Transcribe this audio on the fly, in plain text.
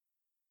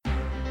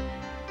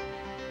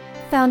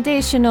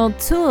foundational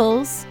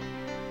tools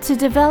to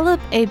develop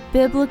a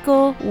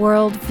biblical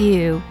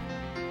worldview.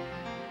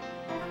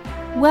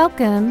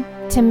 Welcome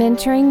to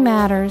Mentoring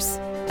Matters,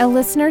 a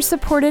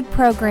listener-supported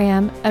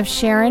program of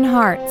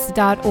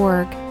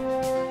SharonHearts.org.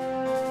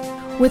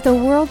 With the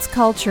world's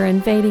culture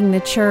invading the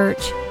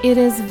church, it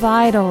is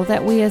vital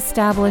that we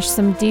establish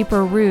some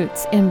deeper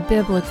roots in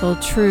biblical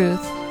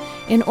truth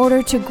in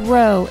order to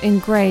grow in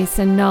grace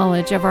and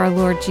knowledge of our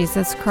Lord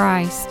Jesus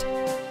Christ.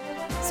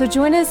 So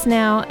join us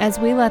now as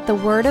we let the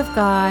Word of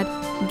God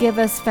give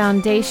us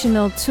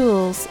foundational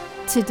tools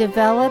to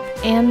develop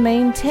and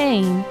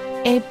maintain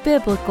a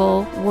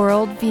biblical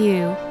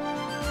worldview.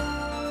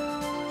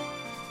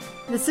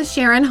 This is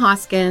Sharon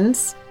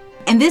Hoskins.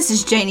 And this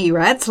is Janie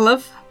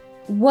Ratzlaff.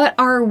 What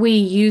are we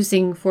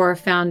using for a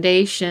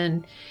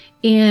foundation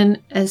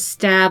in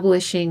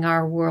establishing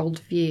our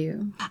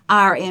worldview?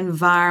 Our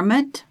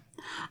environment,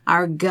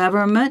 our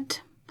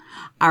government,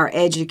 our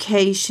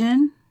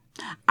education,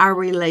 our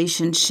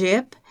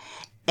relationship,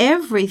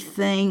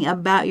 everything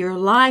about your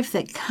life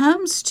that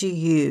comes to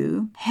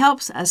you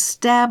helps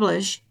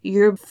establish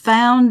your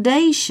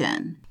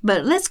foundation.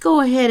 But let's go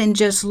ahead and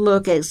just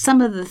look at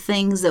some of the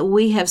things that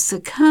we have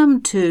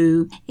succumbed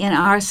to in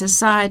our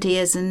society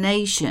as a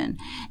nation.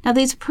 Now,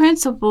 these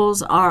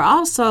principles are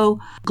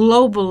also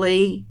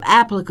globally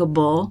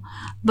applicable,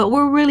 but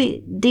we're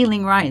really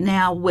dealing right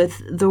now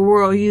with the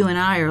world you and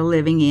I are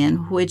living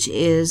in, which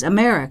is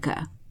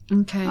America.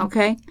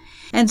 Okay?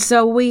 And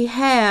so we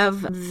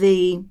have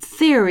the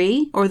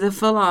theory or the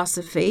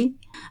philosophy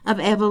of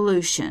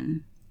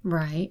evolution.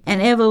 Right.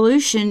 And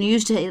evolution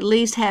used to at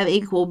least have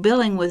equal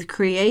billing with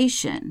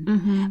creation.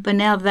 Mm-hmm. But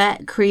now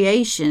that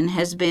creation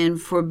has been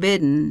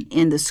forbidden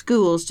in the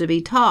schools to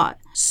be taught.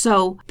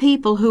 So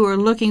people who are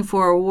looking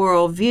for a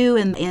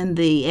worldview in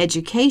the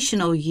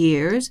educational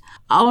years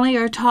only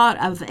are taught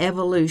of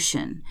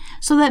evolution.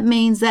 So that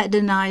means that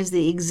denies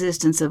the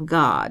existence of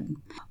God.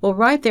 Well,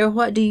 right there,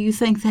 what do you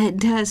think that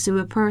does to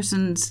a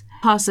person's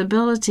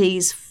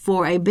possibilities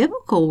for a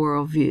biblical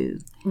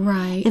worldview?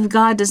 Right. If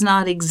God does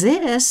not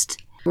exist,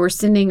 we're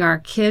sending our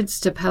kids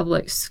to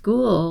public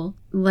school,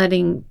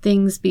 letting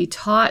things be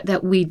taught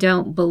that we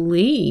don't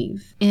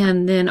believe.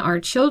 And then our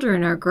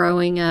children are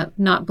growing up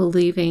not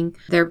believing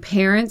their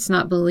parents,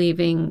 not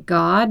believing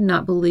God,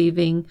 not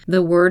believing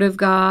the Word of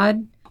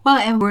God. Well,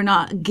 and we're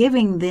not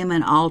giving them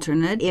an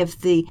alternate. If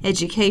the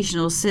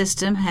educational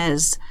system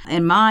has,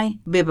 in my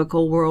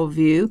biblical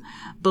worldview,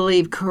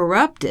 believed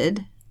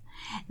corrupted,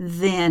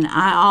 then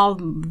I all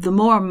the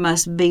more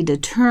must be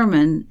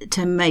determined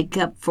to make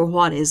up for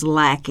what is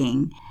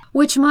lacking.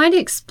 Which might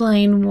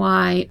explain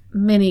why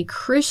many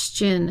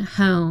Christian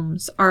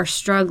homes are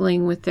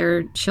struggling with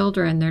their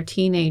children, their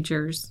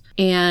teenagers,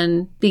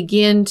 and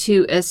begin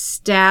to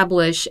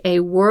establish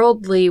a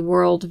worldly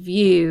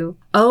worldview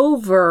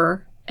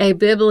over a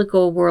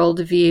biblical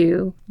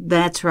worldview.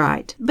 That's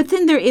right. But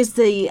then there is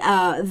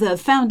the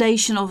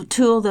foundational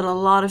tool that a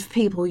lot of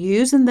people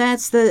use, and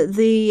that's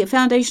the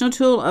foundational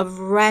tool of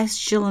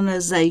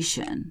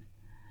rationalization.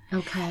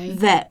 Okay.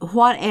 That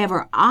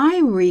whatever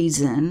I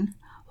reason,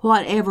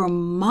 whatever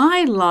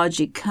my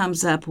logic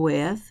comes up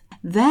with,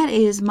 that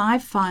is my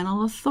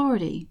final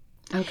authority.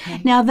 Okay.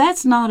 Now,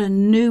 that's not a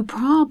new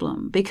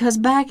problem, because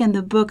back in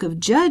the book of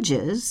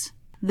Judges,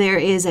 there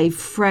is a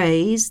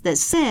phrase that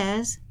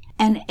says,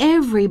 and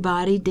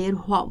everybody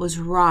did what was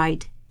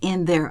right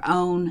in their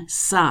own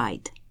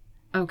sight.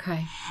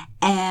 Okay.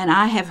 And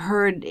I have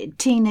heard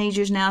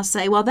teenagers now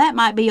say, well, that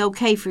might be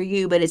okay for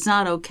you, but it's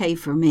not okay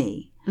for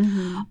me.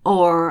 Mm-hmm.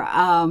 Or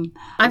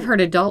I've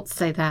heard adults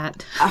say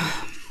that.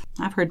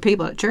 I've heard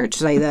people at church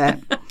say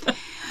that.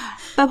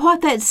 But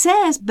what that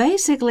says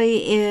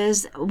basically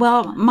is,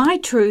 well, my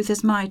truth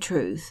is my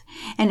truth.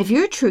 And if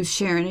your truth,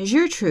 Sharon, is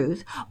your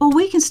truth, well,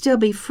 we can still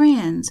be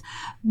friends.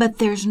 But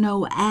there's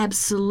no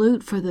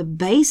absolute for the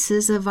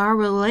basis of our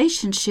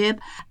relationship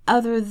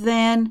other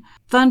than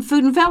fun,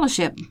 food, and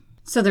fellowship.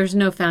 So there's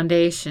no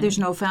foundation. There's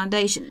no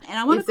foundation. And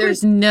I want if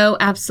there's no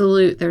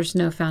absolute, there's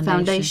no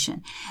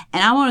foundation.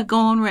 And I want to go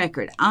on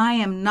record. I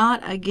am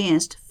not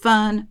against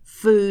fun,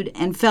 food,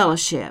 and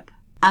fellowship,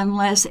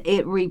 unless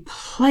it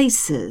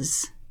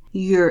replaces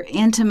your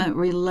intimate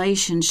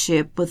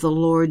relationship with the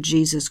Lord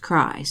Jesus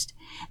Christ.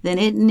 Then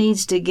it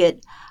needs to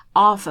get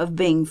off of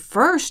being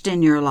first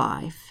in your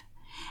life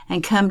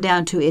and come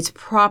down to its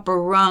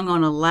proper rung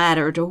on a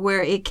ladder to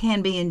where it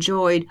can be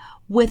enjoyed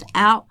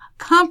without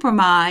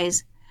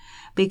compromise,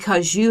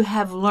 because you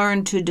have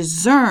learned to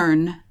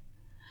discern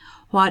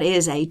what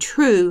is a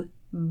true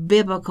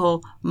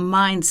biblical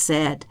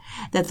mindset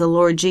that the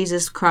Lord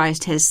Jesus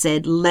Christ has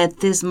said, let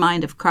this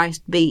mind of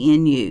Christ be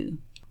in you.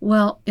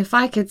 Well, if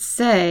I could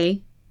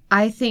say,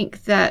 I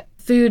think that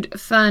food,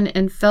 fun,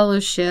 and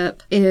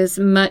fellowship is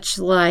much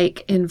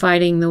like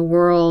inviting the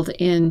world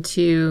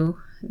into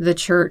the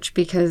church,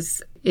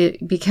 because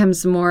it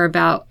becomes more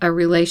about a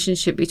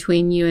relationship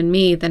between you and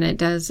me than it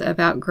does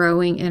about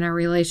growing in a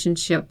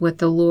relationship with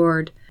the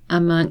Lord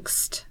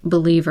amongst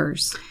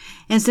believers.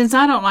 And since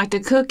I don't like to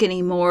cook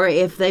anymore,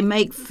 if they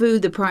make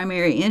food the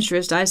primary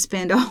interest, I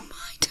spend all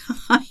my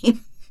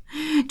time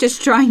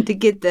just trying to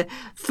get the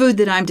food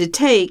that I'm to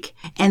take,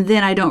 and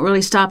then I don't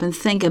really stop and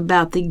think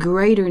about the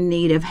greater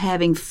need of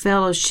having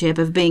fellowship,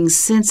 of being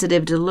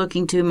sensitive to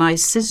looking to my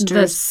sisters.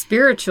 The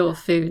spiritual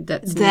food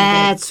that's needed.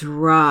 That's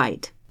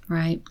right.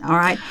 Right. All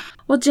right.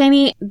 Well,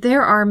 Janie,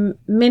 there are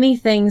many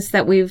things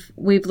that we've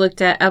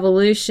looked at: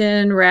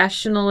 evolution,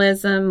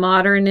 rationalism,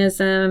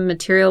 modernism,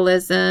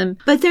 materialism.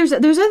 But there's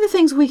other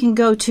things we can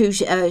go to,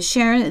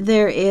 Sharon.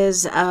 There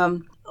is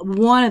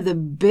one of the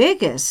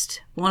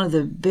biggest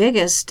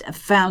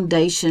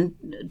foundation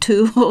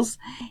tools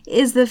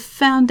is the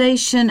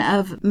foundation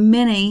of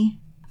many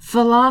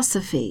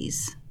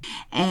philosophies,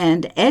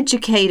 and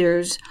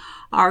educators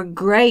are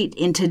great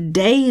in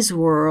today's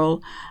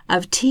world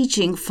of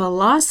teaching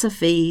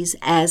philosophies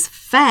as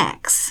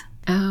facts.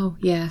 Oh,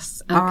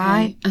 yes. Okay. All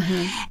right?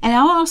 Uh-huh. And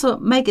I'll also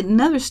make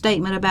another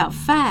statement about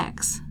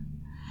facts.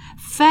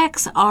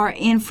 Facts are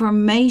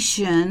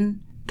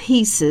information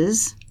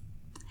pieces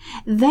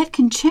that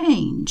can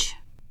change,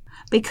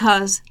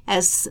 because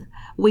as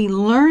we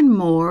learn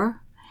more,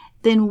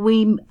 then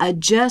we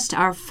adjust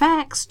our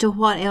facts to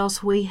what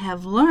else we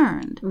have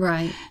learned.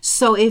 Right.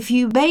 So if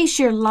you base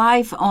your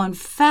life on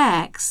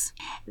facts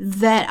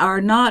that are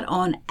not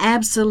on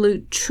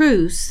absolute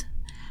truths,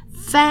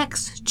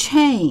 facts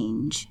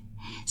change.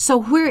 So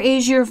where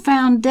is your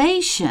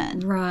foundation?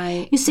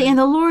 Right. You see, and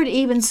the Lord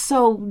even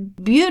so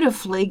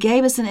beautifully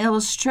gave us an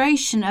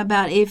illustration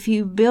about if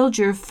you build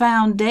your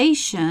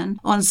foundation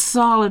on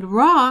solid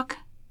rock,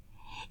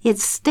 it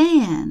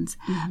stands.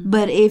 Mm-hmm.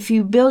 But if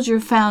you build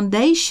your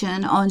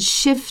foundation on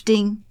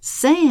shifting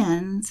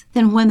sands,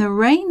 then when the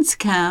rains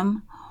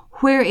come,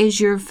 where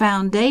is your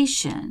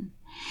foundation?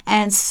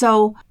 And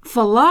so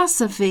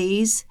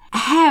philosophies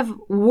have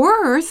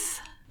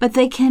worth, but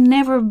they can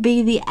never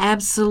be the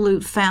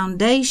absolute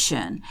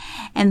foundation.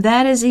 And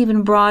that is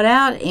even brought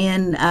out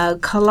in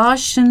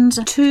Colossians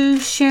 2,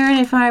 Sharon,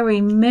 if I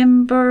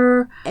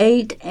remember,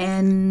 8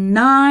 and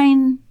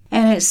 9.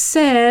 And it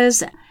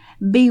says,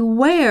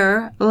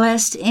 beware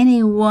lest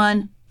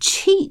anyone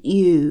cheat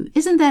you.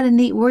 Isn't that a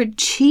neat word?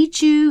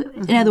 Cheat you?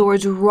 Mm-hmm. In other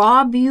words,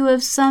 rob you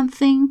of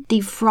something,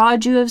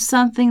 defraud you of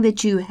something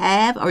that you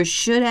have or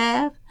should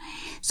have.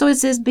 So it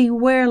says,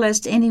 beware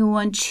lest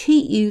anyone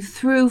cheat you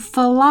through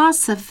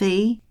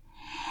philosophy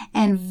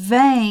and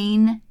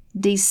vain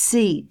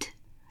deceit,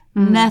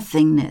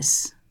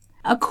 nothingness,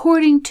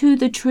 according to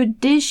the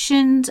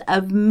traditions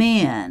of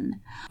men,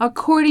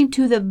 according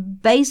to the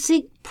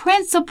basic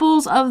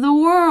principles of the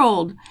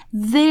world.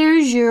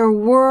 There's your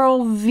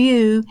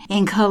worldview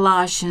in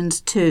Colossians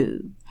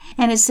 2.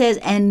 And it says,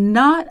 and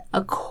not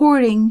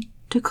according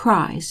to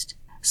Christ.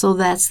 So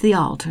that's the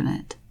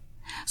alternate.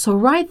 So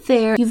right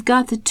there, you've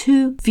got the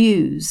two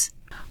views.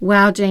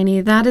 Wow,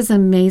 Janie, that is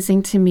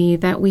amazing to me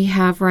that we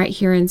have right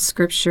here in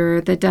Scripture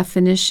the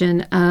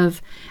definition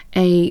of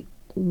a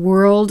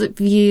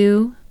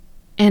worldview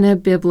and a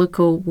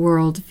biblical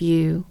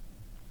worldview.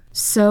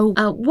 So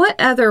what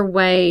other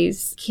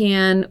ways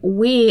can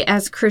we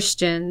as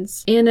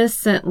Christians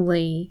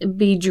innocently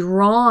be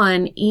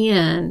drawn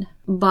in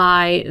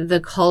by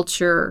the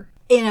culture?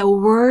 In a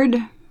word,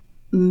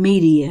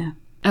 media.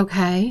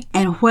 Okay.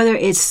 And whether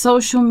it's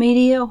social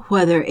media,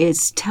 whether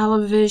it's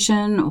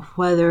television,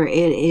 whether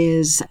it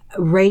is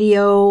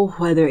radio,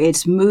 whether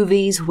it's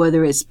movies,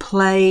 whether it's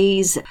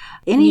plays,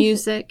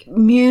 music.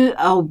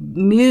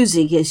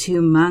 Music is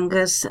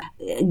humongous.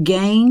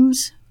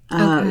 Games.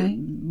 Okay.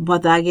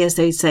 What I guess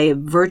they say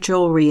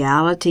virtual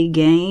reality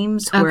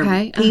games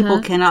where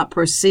people cannot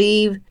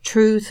perceive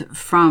truth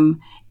from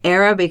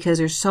error because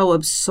they're so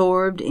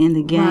absorbed in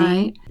the game.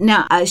 Right.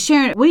 Now,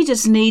 Sharon, we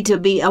just need to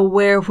be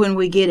aware when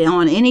we get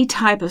on any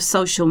type of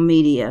social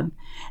media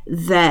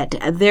that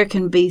there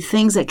can be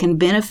things that can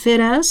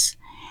benefit us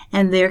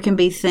and there can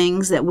be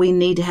things that we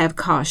need to have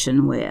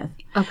caution with.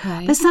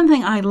 Okay. But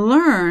something I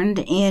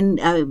learned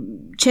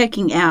in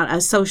checking out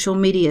a social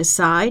media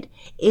site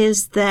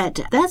is that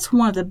that's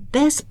one of the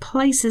best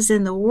places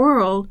in the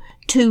world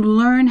to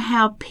learn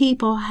how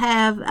people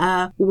have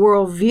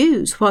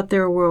worldviews, what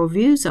their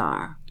worldviews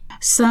are.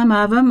 Some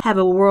of them have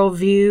a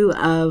worldview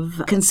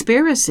of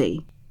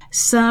conspiracy.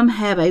 Some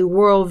have a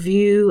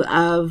worldview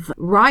of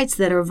rights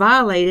that are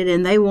violated,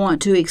 and they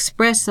want to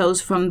express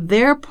those from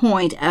their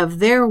point of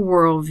their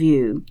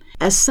worldview.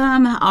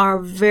 Some are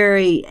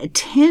very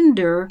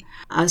tender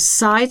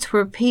sites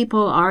where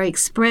people are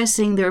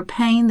expressing their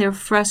pain, their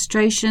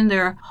frustration,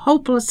 their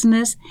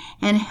hopelessness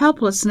and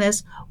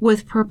helplessness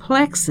with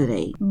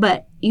perplexity.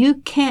 But you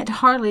can't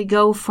hardly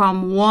go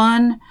from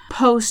one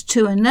post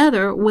to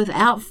another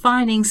without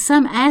finding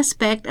some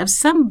aspect of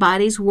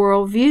somebody's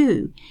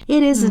worldview.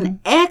 It is an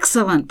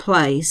excellent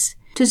place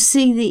to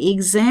see the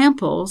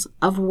examples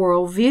of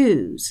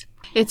worldviews.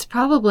 It's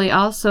probably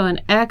also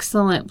an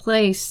excellent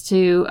place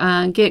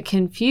to get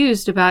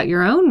confused about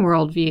your own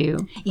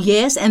worldview.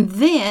 Yes, and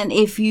then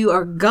if you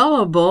are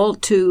gullible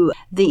to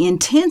the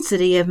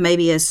intensity of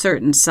maybe a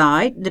certain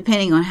site,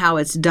 depending on how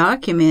it's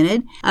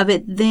documented, of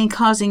it then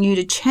causing you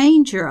to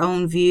change your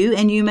own view,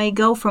 and you may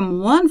go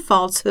from one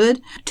falsehood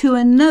to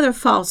another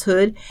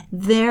falsehood,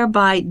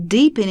 thereby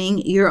deepening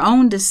your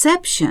own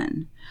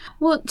deception.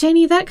 Well,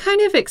 Janie, that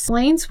kind of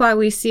explains why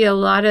we see a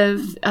lot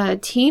of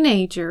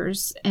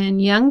teenagers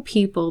and young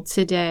people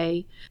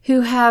today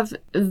who have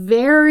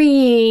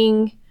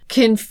varying,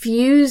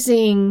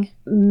 confusing,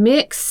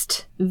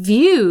 mixed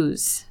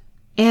views.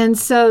 And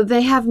so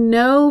they have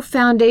no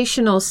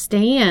foundational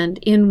stand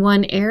in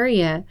one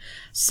area.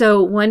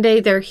 So one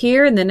day they're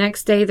here and the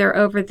next day they're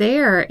over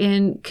there.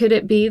 And could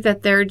it be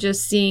that they're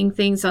just seeing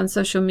things on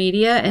social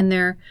media and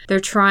they're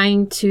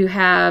trying to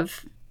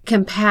have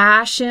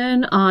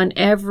compassion on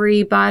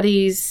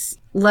everybody's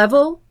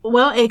level?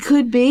 Well, it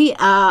could be,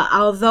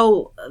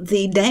 although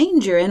the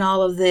danger in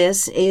all of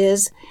this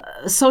is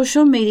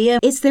social media,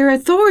 it's their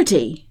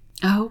authority.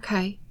 Oh,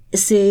 okay.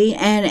 See,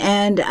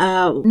 and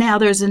now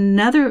there's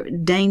another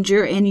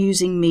danger in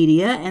using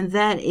media, and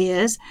that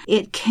is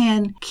it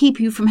can keep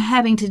you from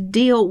having to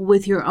deal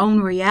with your own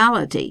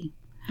reality.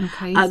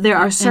 Okay. There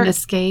are certain... An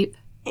escape.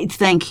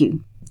 Thank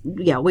you.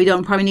 Yeah, we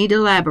don't probably need to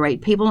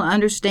elaborate. People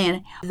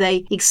understand they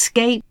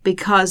escape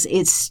because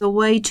it's a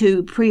way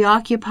to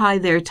preoccupy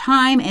their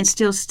time and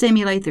still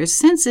stimulate their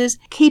senses,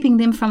 keeping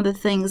them from the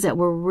things that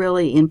were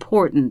really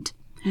important.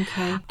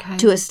 Okay.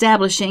 To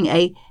establishing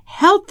a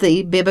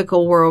healthy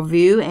biblical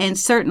worldview and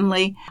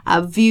certainly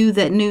a view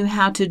that knew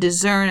how to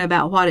discern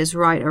about what is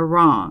right or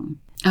wrong.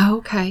 Oh,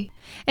 okay.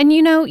 And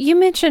you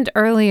mentioned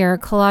earlier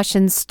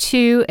Colossians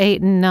 2,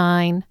 8, and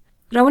 9.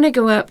 But I want to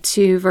go up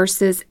to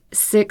verses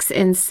 6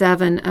 and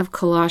 7 of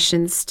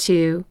Colossians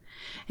 2.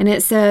 And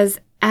it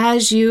says,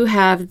 "As you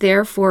have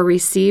therefore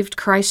received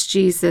Christ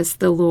Jesus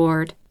the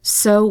Lord,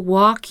 so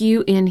walk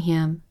you in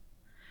him,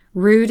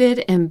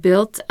 rooted and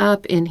built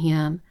up in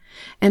him,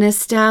 and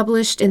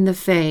established in the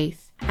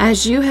faith,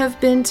 as you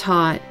have been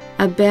taught,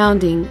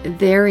 abounding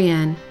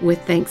therein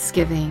with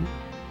thanksgiving."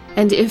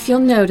 And if you'll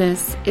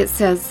notice, it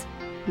says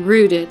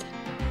rooted,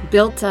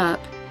 built up,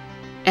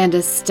 and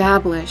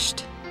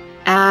established,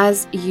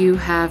 as you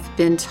have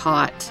been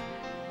taught.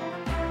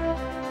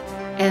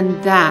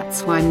 And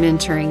that's why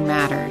mentoring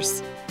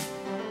matters.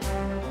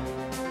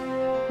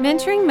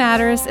 Mentoring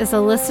Matters is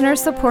a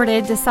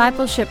listener-supported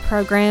discipleship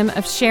program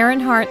of Sharon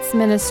Hart's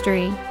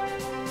ministry.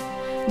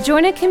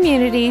 Join a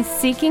community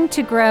seeking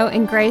to grow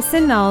in grace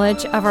and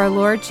knowledge of our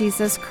Lord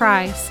Jesus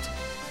Christ,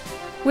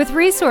 with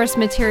resource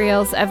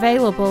materials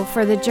available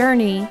for the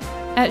journey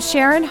at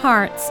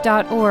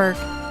SharonHarts.org.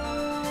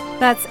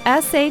 That's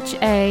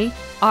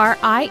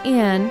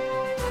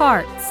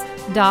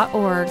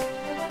SharinHearts.org.